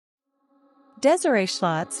Desiree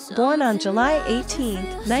Schlotz, born on July 18,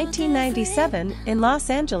 1997, in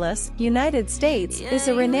Los Angeles, United States, is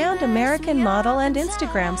a renowned American model and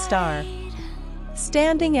Instagram star.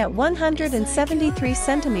 Standing at 173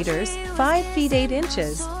 centimeters, 5 feet 8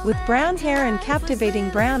 inches, with brown hair and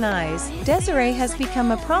captivating brown eyes, Desiree has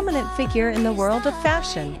become a prominent figure in the world of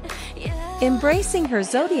fashion. Embracing her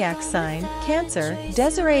zodiac sign, Cancer,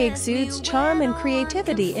 Desiree exudes charm and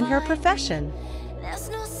creativity in her profession.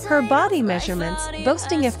 Her body measurements,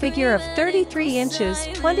 boasting a figure of 33 inches,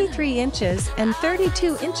 23 inches, and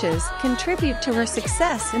 32 inches, contribute to her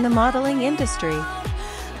success in the modeling industry.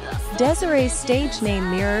 Desiree's stage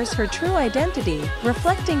name mirrors her true identity,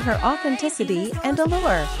 reflecting her authenticity and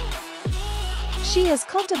allure. She has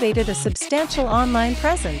cultivated a substantial online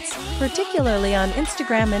presence, particularly on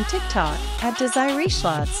Instagram and TikTok, at Desiree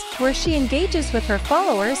Schlotz, where she engages with her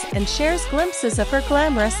followers and shares glimpses of her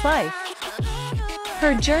glamorous life.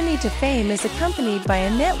 Her journey to fame is accompanied by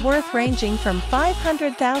a net worth ranging from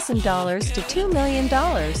 $500,000 to $2 million,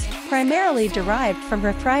 primarily derived from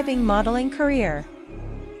her thriving modeling career.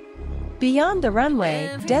 Beyond the runway,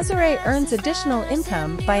 Desiree earns additional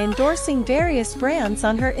income by endorsing various brands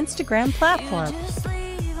on her Instagram platform.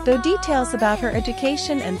 Though details about her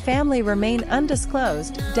education and family remain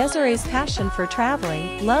undisclosed, Desiree's passion for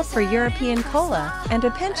traveling, love for European cola, and a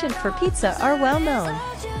penchant for pizza are well known.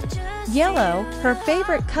 Yellow, her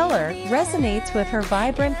favorite color, resonates with her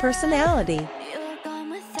vibrant personality.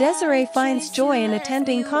 Desiree finds joy in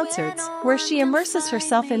attending concerts, where she immerses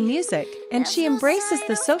herself in music, and she embraces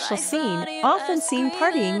the social scene, often seen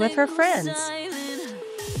partying with her friends.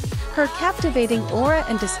 Her captivating aura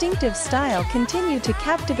and distinctive style continue to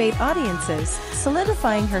captivate audiences,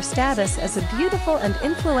 solidifying her status as a beautiful and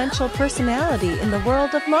influential personality in the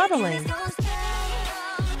world of modeling.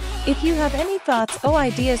 If you have any thoughts or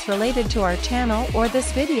ideas related to our channel or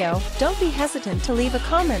this video, don't be hesitant to leave a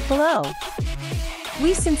comment below.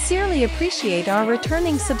 We sincerely appreciate our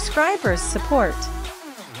returning subscribers' support.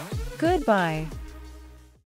 Goodbye.